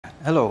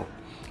Hello,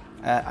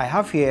 I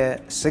have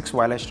here 6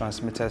 wireless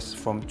transmitters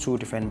from 2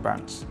 different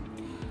brands,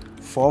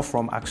 4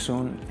 from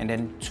Accsoon and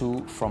then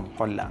 2 from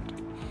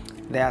Hollyland.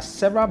 There are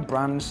several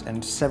brands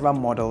and several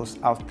models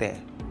out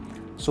there.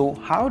 So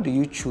how do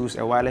you choose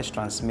a wireless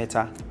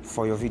transmitter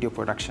for your video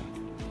production?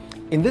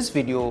 In this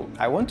video,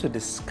 I want to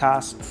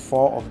discuss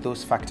 4 of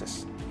those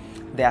factors.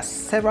 There are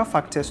several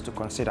factors to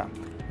consider,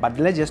 but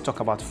let's just talk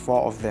about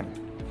 4 of them.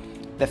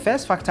 The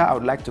first factor I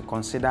would like to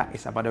consider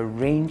is about the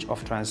range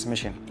of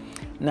transmission.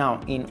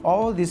 Now, in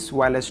all these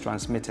wireless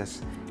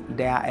transmitters,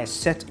 there are a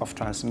set of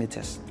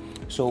transmitters.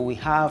 So we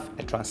have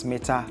a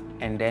transmitter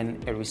and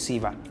then a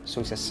receiver.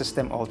 So it's a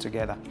system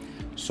altogether.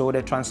 So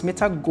the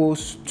transmitter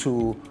goes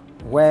to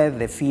where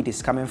the feed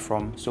is coming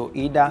from. So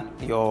either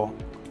your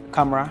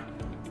camera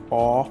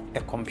or a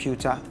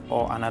computer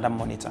or another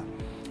monitor.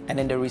 And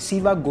then the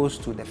receiver goes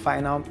to the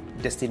final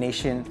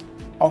destination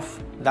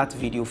of that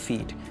video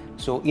feed.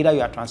 So either you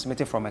are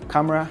transmitting from a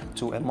camera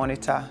to a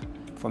monitor,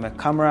 from a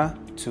camera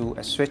to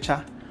a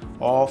switcher,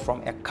 or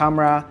from a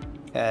camera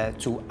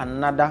to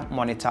another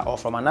monitor, or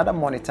from another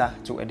monitor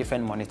to a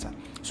different monitor.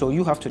 So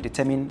you have to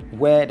determine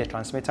where the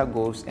transmitter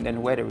goes and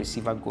then where the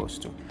receiver goes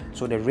to.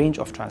 So the range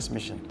of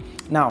transmission.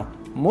 Now,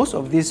 most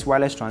of these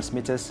wireless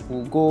transmitters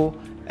will go,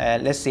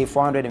 let's say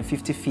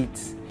 450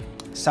 feet.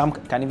 Some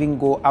can even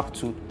go up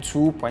to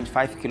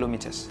 2.5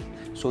 kilometers.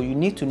 So you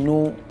need to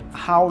know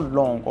how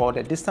long or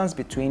the distance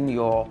between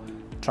your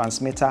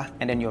transmitter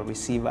and then your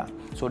receiver.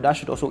 So that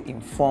should also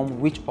inform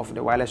which of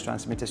the wireless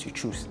transmitters you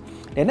choose.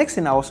 The next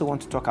thing I also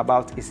want to talk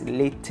about is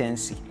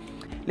latency.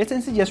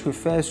 Latency just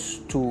refers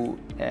to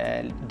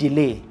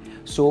delay.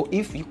 So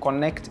if you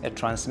connect a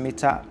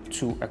transmitter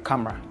to a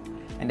camera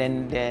and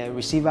then the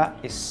receiver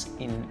is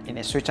in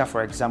a switcher,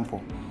 for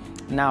example.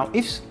 Now,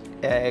 if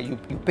you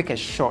pick a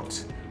shot,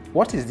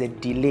 what is the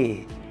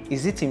delay?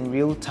 Is it in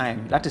real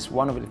time? That is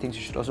one of the things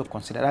you should also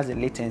consider. That's the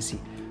latency.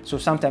 So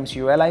sometimes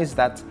you realize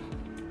that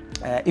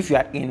if you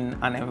are in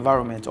an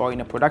environment or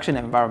in a production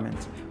environment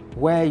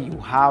where you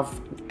have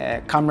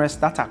cameras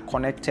that are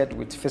connected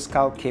with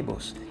physical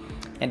cables,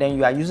 and then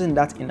you are using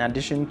that in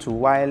addition to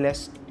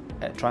wireless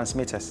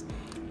transmitters,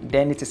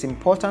 then it is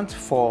important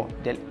for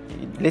the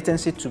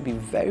latency to be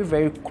very,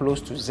 very close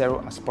to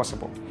 0 as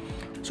possible.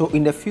 So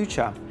in the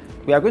future,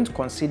 we are going to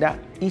consider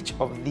each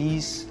of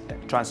these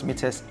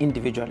transmitters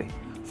individually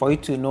for you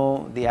to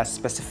know their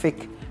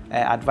specific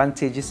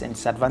advantages and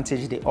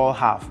disadvantages they all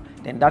have.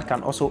 Then that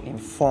can also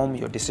inform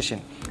your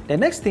decision. The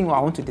next thing I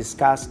want to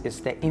discuss is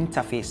the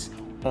interface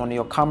on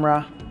your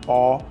camera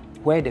or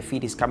where the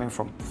feed is coming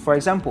from. For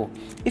example,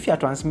 if you are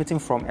transmitting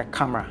from a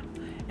camera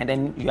and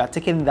then you are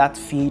taking that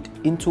feed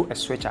into a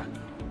switcher,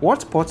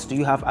 what ports do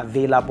you have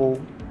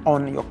available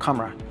on your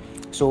camera?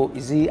 So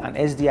is it an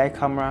SDI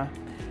camera?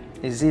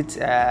 Is it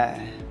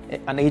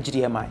an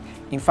HDMI?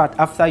 In fact,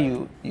 after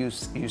you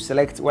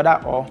select whether,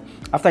 or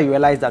after you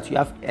realize that you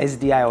have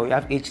SDI or you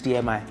have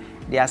HDMI,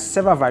 there are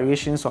several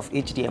variations of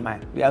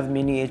HDMI. We have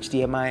mini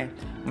HDMI,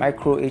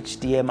 micro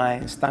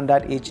HDMI,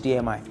 standard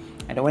HDMI.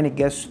 And then when it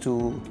gets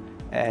to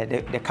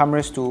the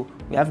cameras too,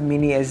 we have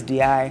mini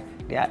SDI.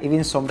 There are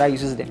even some that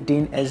uses the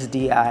DIN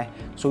SDI.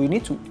 So you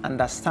need to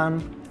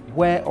understand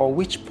where or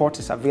which port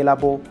is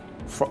available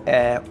for,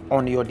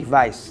 on your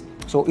device.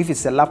 So if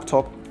it's a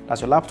laptop,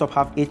 does your laptop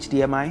have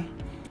HDMI?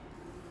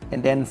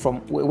 And then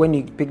from when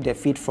you pick the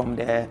feed from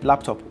the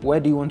laptop, where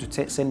do you want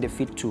to send the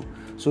feed to?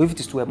 So if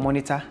it is to a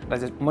monitor, does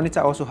the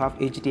monitor also have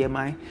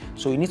HDMI?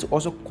 So you need to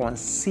also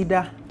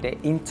consider the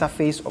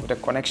interface of the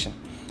connection.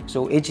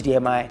 So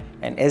HDMI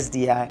and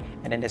SDI,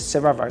 and then there's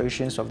several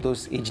variations of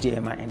those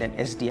HDMI and then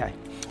SDI.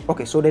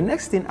 Okay, so the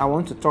next thing I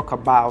want to talk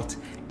about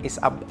is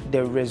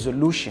the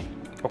resolution.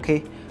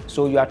 Okay,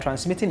 so you are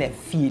transmitting a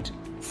feed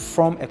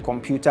from a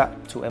computer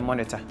to a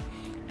monitor,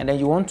 and then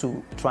you want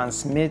to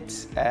transmit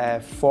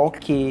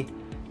 4K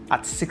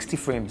at 60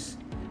 frames.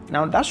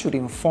 Now that should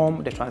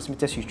inform the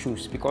transmitters you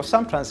choose, because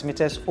some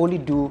transmitters only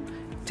do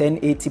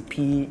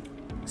 1080p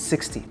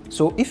 60.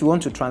 So if you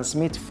want to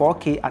transmit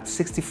 4K at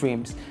 60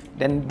 frames,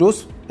 then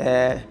those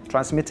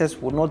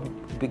transmitters will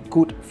not be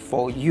good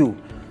for you.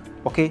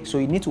 Okay, so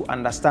you need to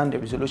understand the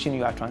resolution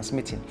you are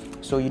transmitting.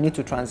 So you need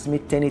to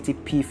transmit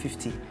 1080p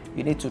 50.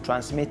 You need to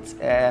transmit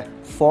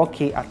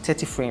 4K at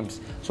 30 frames.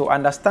 So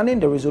understanding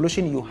the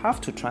resolution you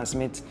have to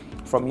transmit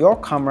from your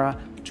camera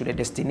to the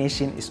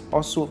destination is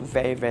also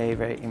very, very,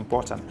 very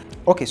important.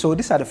 Okay, so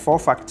these are the 4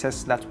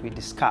 factors that we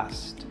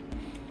discussed.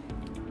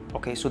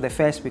 Okay, so the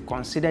first, we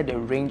consider the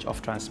range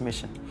of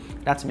transmission.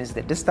 That means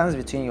the distance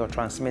between your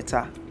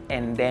transmitter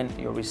and then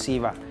your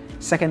receiver.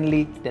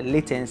 Secondly, the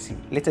latency.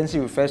 Latency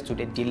refers to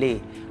the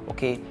delay.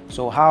 Okay,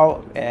 so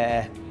how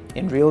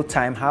in real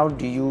time, how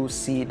do you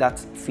see that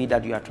feed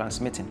that you are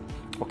transmitting?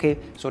 Okay,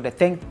 so the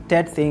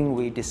third thing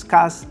we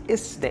discuss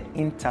is the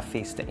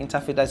interface. The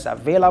interface that's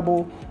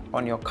available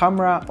on your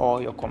camera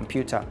or your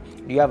computer.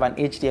 Do you have an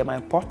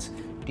HDMI port?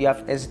 Do you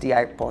have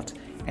SDI port?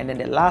 And then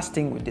the last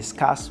thing we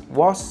discussed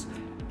was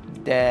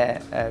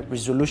the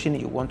resolution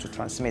you want to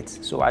transmit.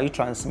 So are you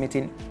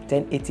transmitting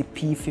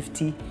 1080p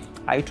 50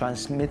 Are you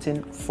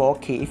transmitting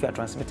 4K? If you are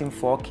transmitting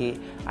 4K,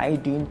 are you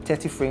doing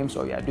 30 frames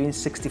or you are doing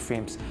 60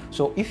 frames?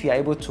 So if you are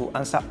able to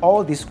answer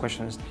all these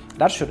questions,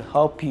 that should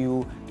help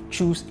you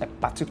choose a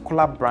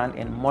particular brand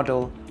and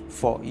model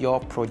for your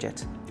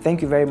project.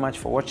 Thank you very much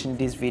for watching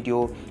this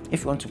video.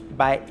 If you want to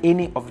buy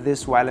any of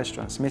these wireless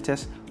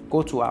transmitters,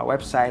 go to our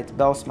website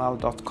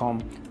bellsmile.com,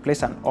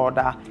 place an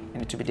order,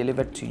 and it will be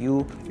delivered to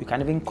you. You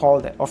can even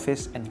call the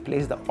office and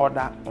place the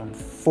order on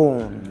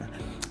phone.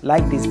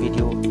 Like this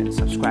video and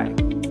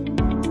subscribe.